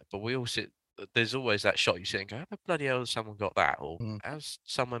that, but there's always that shot you see and go, how the bloody hell has someone got that? Or how's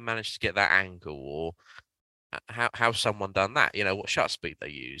someone managed to get that angle? Or how's someone done that? What shutter speed they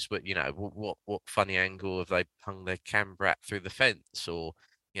use, but what funny angle have they hung their camera at through the fence, or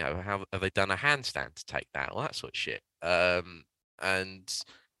how have they done a handstand to take that, all that sort of shit. And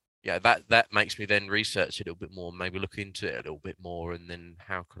that makes me then research a little bit more, maybe look into it a little bit more, and then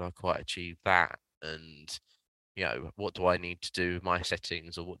how could I quite achieve that? And what do I need to do with my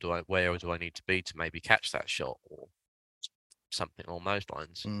settings, or where do I need to be to maybe catch that shot, or something along those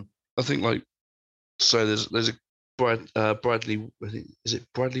lines. I think there's a Bradley, I think, is it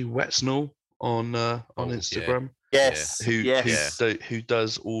Bradley Wetsnell on Instagram? Yes. Who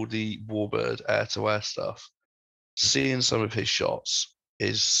does all the Warbird air-to-air stuff. Seeing some of his shots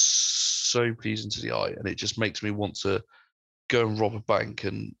is so pleasing to the eye, and it just makes me want to go and rob a bank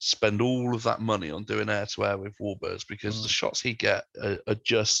and spend all of that money on doing air-to-air with Warbirds, because the shots he get are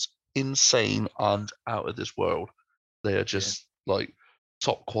just insane and out of this world. They are just like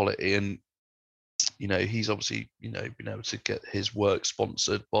top quality, and he's obviously been able to get his work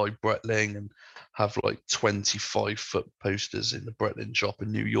sponsored by Breitling and have like 25-foot posters in the Breitling shop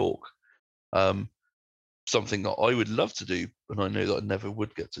in New York. Something that I would love to do, and I know that I never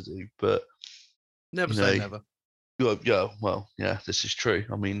would get to do, but never say never. This is true.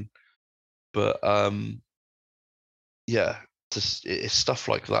 I mean, but it's stuff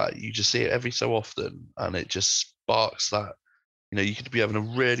like that. You just see it every so often, and it just sparks that. You could be having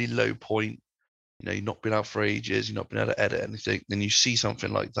a really low point. You've not been out for ages. You've not been able to edit anything. Then you see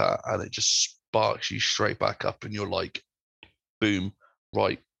something like that, and it just sparks you straight back up, and you're like, boom,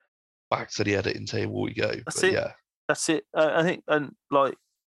 right, back to the editing table we go. That's it. I think, and like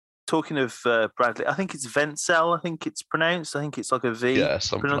talking of Bradley, I think it's Vencel. I think it's pronounced. I think it's like a V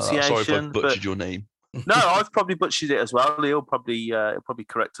pronunciation. Like Sorry if I butchered your name. No, I've probably butchered it as well. He'll probably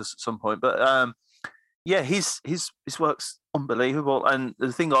correct us at some point. But his work's unbelievable. And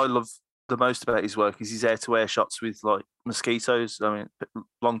the thing I love the most about his work is his air-to-air shots with like mosquitoes. I mean,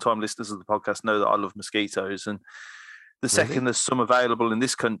 long-time listeners of the podcast know that I love mosquitoes, and the second there's some available in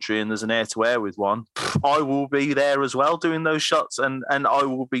this country and there's an air-to-air with one, I will be there as well doing those shots, and I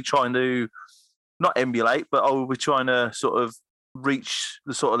will be trying to not emulate, but I will be trying to sort of reach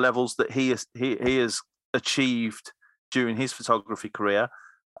the sort of levels that he has achieved during his photography career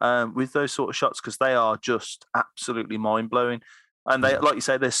with those sort of shots, because they are just absolutely mind-blowing. And they, like you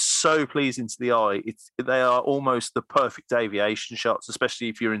say, they're so pleasing to the eye. They are almost the perfect aviation shots, especially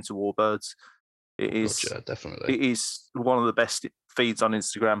if you're into warbirds. It is definitely. It is one of the best feeds on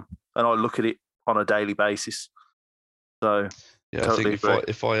Instagram, and I look at it on a daily basis. So yeah, totally. I think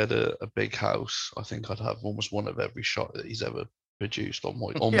if I had a big house, I think I'd have almost one of every shot that he's ever produced on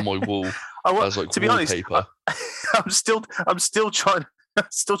my wall as like to wallpaper. Be honest, I'm still trying to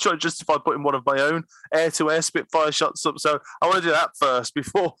justify putting one of my own air-to-air Spitfire shots up. So I want to do that first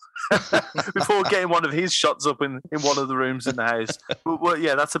before getting one of his shots up in one of the rooms in the house. But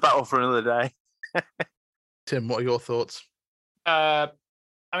yeah, that's a battle for another day. Tim, what are your thoughts? I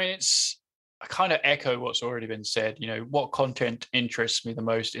mean, I kind of echo what's already been said. What content interests me the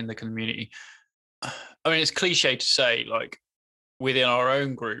most in the community? I mean, it's cliche to say, like, within our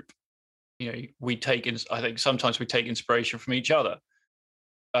own group, I think sometimes we take inspiration from each other.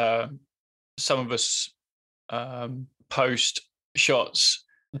 Some of us post shots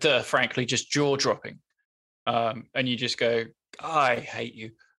that are frankly just jaw-dropping, and you just go, I hate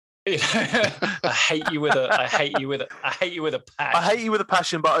you. I hate you with a passion. I hate you with a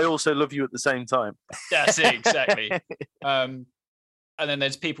passion, but I also love you at the same time. That's it, exactly. And then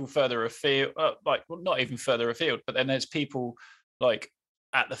there's people further afield, not even further afield, but then there's people like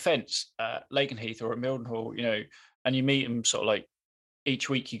at the fence, Lakenheath or at Mildenhall, and you meet them sort of like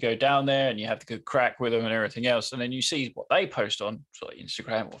each week. You go down there and you have the good crack with them and everything else, and then you see what they post on sort of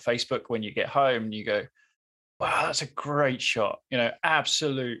Instagram or Facebook when you get home, and you go, wow, that's a great shot,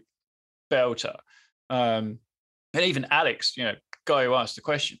 absolute belter. And even Alex, guy who asked the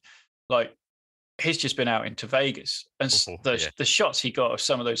question, like, he's just been out into Vegas, and the shots he got of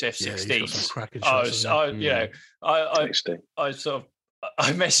some of those F-16s.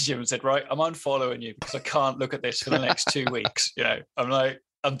 I messaged him and said, right, I'm unfollowing you because I can't look at this for the next 2 weeks. I'm like,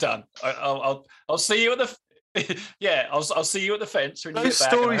 I'm done. I'll see you at the. I'll see you at the fence when you get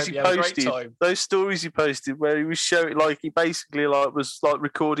back. Those stories he posted where he was showing, like, he basically was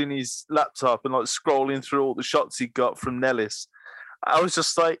recording his laptop and like scrolling through all the shots he got from Nellis. I was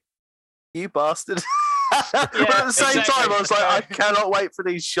just like, you bastard. But at the same time, I was like, I cannot wait for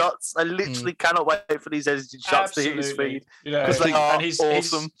these shots. I literally cannot wait for these edited shots to hit his feed, because they are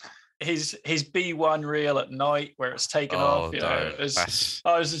awesome. His B1 reel at night where it's taken off. That's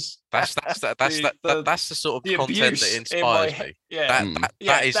the sort of content that inspires me.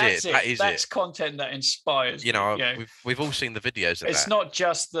 That's content that inspires. We've all seen the videos of it's not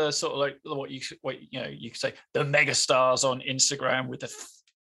just the sort of like what you could say the mega stars on Instagram with the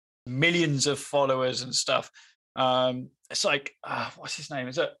millions of followers and stuff. It's like what's his name?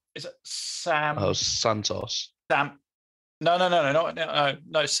 Is it Sam? Oh, Santos. Sam. No.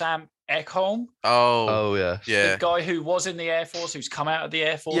 Sam. Ekholm, Oh, yeah. yeah. the guy who was in the Air Force, who's come out of the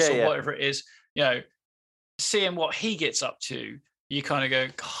Air Force or whatever it is, seeing what he gets up to, you kind of go,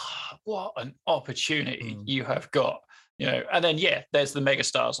 God, what an opportunity you have got, and then, there's the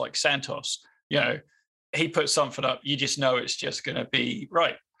megastars like Santos, he puts something up, you just know it's just going to be,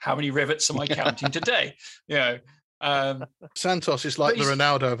 right, how many rivets am I counting today? Santos is like the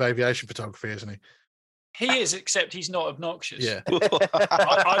Ronaldo of aviation photography, isn't he? He is, except he's not obnoxious. Yeah.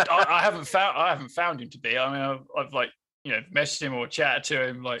 I haven't found him to be. I mean, I've like, messaged him or chatted to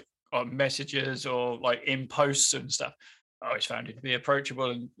him like on messages or like in posts and stuff. I always found him to be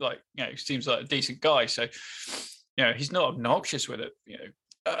approachable and like, seems like a decent guy. So, he's not obnoxious with it.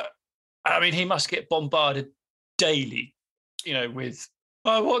 I mean, he must get bombarded daily, with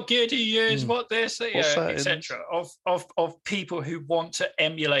what gear do you use? What this, etc. Of people who want to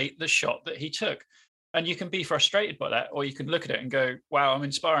emulate the shot that he took. And you can be frustrated by that, or you can look at it and go, wow, I'm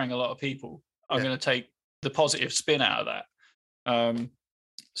inspiring a lot of people. I'm going to take the positive spin out of that.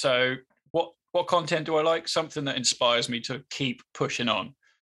 So what content do I like? Something that inspires me to keep pushing on.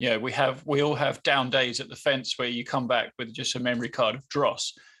 We all have down days at the fence where you come back with just a memory card of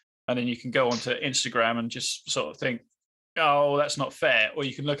dross. And then you can go onto Instagram and just sort of think, oh, that's not fair. Or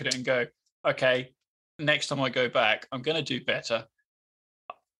you can look at it and go, okay, next time I go back, I'm going to do better.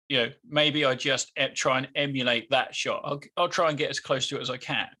 Maybe I just try and emulate that shot. I'll try and get as close to it as I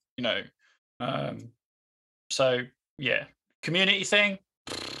can, So, community thing.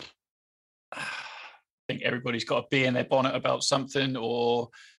 I think everybody's got to be in their bonnet about something, or,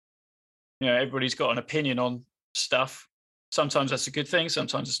 everybody's got an opinion on stuff. Sometimes that's a good thing.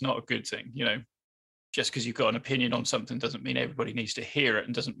 Sometimes it's not a good thing. Just because you've got an opinion on something doesn't mean everybody needs to hear it,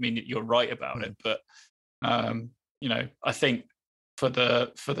 and doesn't mean that you're right about it. But, I think, for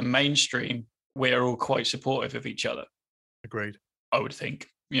the mainstream, we're all quite supportive of each other. Agreed. I would think,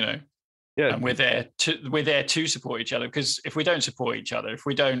 and we're there to support each other, because if we don't support each other, if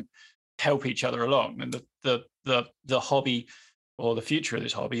we don't help each other along, then the hobby or the future of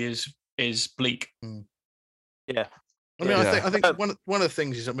this hobby is bleak. Yeah. I mean, I think one of the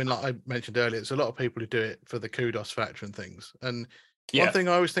things is, I mean, like I mentioned earlier, there's a lot of people who do it for the kudos factor and things. And one thing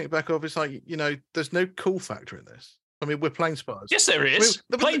I always think back of is like, there's no cool factor in this. I mean, we're plane spotters. Yes, there is.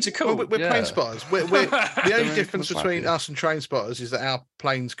 Planes are cool. We're plane spotters. We're the only difference between us and train spotters is that our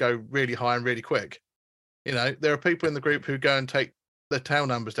planes go really high and really quick. There are people in the group who go and take their tail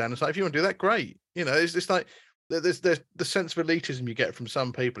numbers down. It's like, if you want to do that, great. It's just like there's the sense of elitism you get from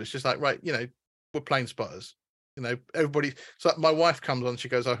some people. It's just like, right, we're plane spotters. Everybody. So like my wife comes on, she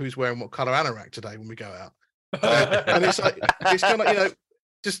goes, "Oh, who's wearing what color anorak today when we go out?" And it's like, it's kind of like,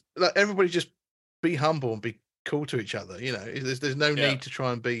 just like everybody just be humble and be cool to each other. There's no need to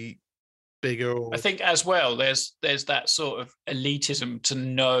try and be bigger. Or... I think as well, there's that sort of elitism to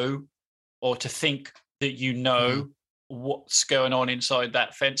know, or to think that what's going on inside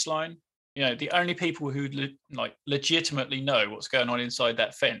that fence line. The only people who legitimately know what's going on inside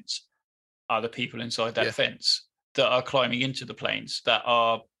that fence are the people inside that fence that are climbing into the planes, that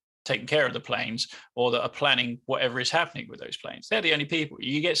are taking care of the planes, or that are planning whatever is happening with those planes. They're the only people.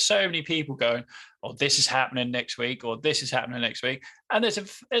 You get so many people going, "Oh, this is happening next week," or "This is happening next week," and there's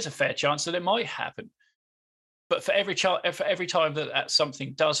a fair chance that it might happen. But for every time that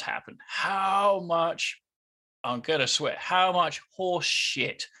something does happen, how much, I'm gonna swear, how much horse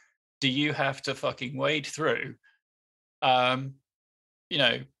shit do you have to fucking wade through? And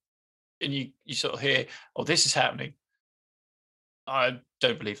you sort of hear, "Oh, this is happening." I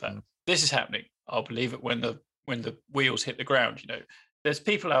don't believe that. This is happening. I'll believe it when the wheels hit the ground. There's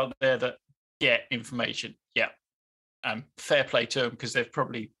people out there that get information. Yeah. And fair play to them, because they've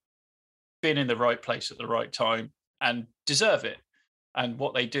probably been in the right place at the right time and deserve it. And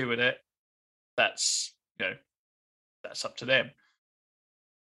what they do with it, that's up to them.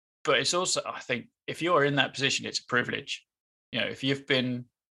 But it's also, I think, if you're in that position, it's a privilege. If you've been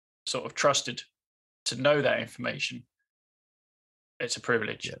sort of trusted to know that information, it's a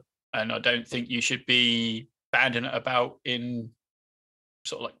privilege. Yeah. And I don't think you should be banding it about in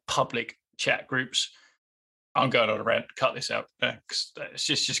sort of like public chat groups. I'm going on a rant, cut this out, because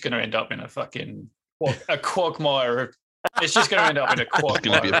it's just going to end up in a fucking quagmire. It's just going to end up in a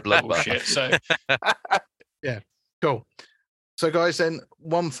quagmire of bullshit. So, yeah, cool. So, guys, then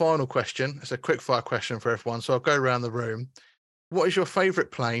one final question. It's a quick fire question for everyone. So I'll go around the room. What is your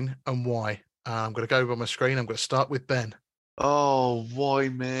favourite plane and why? I'm going to go over my screen. I'm going to start with Ben. Oh, why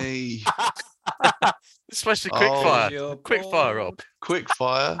me? Especially quick fire. Quick fire, Rob. Quick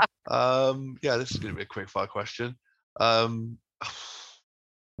fire. This is going to be a quick fire question.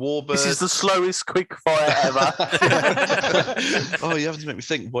 Warbird. This is the slowest quick fire ever. Oh, you have to make me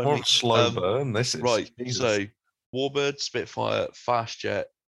think. Boy, More mate. slow burn. This is Right. Jesus. So, Warbird, Spitfire, Fast Jet,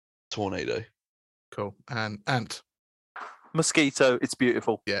 Tornado. Cool. And Ant. Mosquito, it's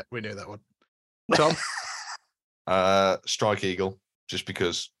beautiful. Yeah, we knew that one. Tom. Strike Eagle, just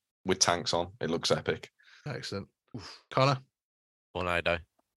because with tanks on, it looks epic. Excellent. Connor. Tornado.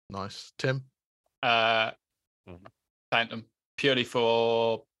 Nice. Tim. Phantom, purely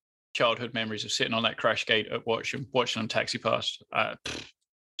for childhood memories of sitting on that crash gate at watching them taxi past.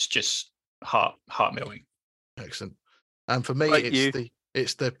 It's just heart melting. Excellent. And for me, Like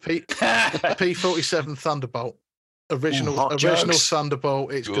it's the P-47 Thunderbolt. Original jokes.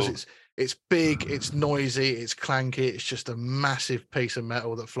 Thunderbolt. It's because Cool. it's big, it's noisy, it's clanky. It's just a massive piece of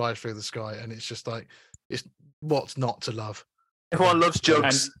metal that flies through the sky, and it's just like it's what's not to love. Everyone loves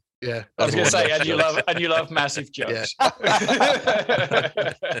jokes. Yeah, I was going to Everyone say, loves and you love massive jokes.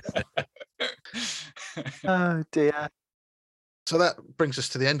 Oh dear. so that brings us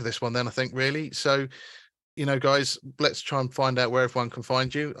to the end of this one then, I think, really. So, guys, let's try and find out where everyone can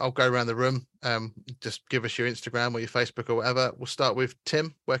find you. I'll go around the room. Just give us your Instagram or your Facebook or whatever. We'll start with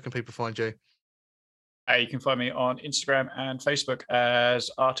Tim. Where can people find you? You can find me on Instagram and Facebook as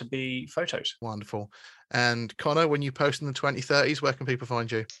R2B Photos. Wonderful. And Connor, when you post in the 2030s, where can people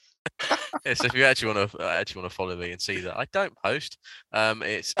find you? Yeah, so if you actually want to follow me and see that I don't post,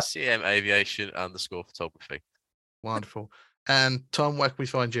 it's CM Aviation _photography. Wonderful. And Tom, where can we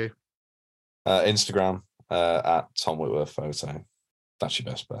find you? Instagram at Tom Whitworth Photo. That's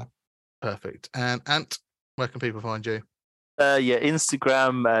your best bet. Perfect. And Ant, where can people find you?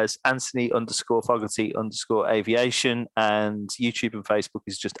 Instagram as Anthony _Fogarty _aviation, and YouTube and Facebook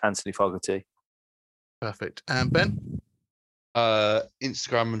is just Anthony Fogarty. Perfect. And Ben?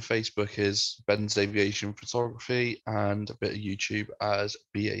 Instagram and Facebook is Ben's Aviation Photography, and a bit of YouTube as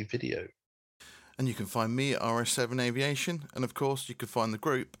BA Video. And you can find me at RS7 Aviation, and of course you can find the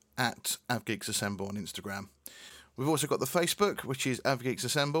group at AvGeeks Assemble on Instagram. We've also got the Facebook, which is AvGeeks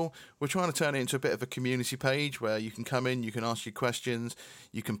Assemble. We're trying to turn it into a bit of a community page where you can come in, you can ask your questions,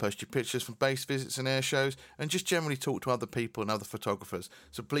 you can post your pictures from base visits and air shows, and just generally talk to other people and other photographers.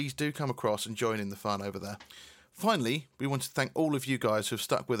 So please do come across and join in the fun over there. Finally, we want to thank all of you guys who have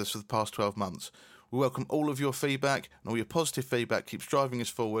stuck with us for the past 12 months. We welcome all of your feedback, and all your positive feedback keeps driving us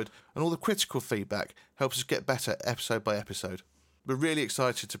forward, and all the critical feedback helps us get better episode by episode. We're really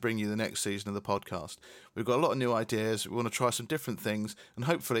excited to bring you the next season of the podcast. We've got a lot of new ideas, we want to try some different things, and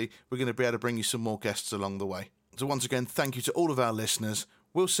hopefully we're going to be able to bring you some more guests along the way. So once again, thank you to all of our listeners.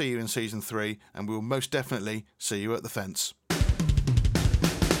 We'll see you in Season 3, and we will most definitely see you at the fence.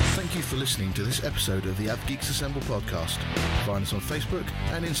 Thank you for listening to this episode of the AvGeeks Assemble podcast. Find us on Facebook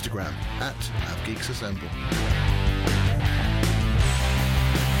and Instagram at AvGeeks Assemble.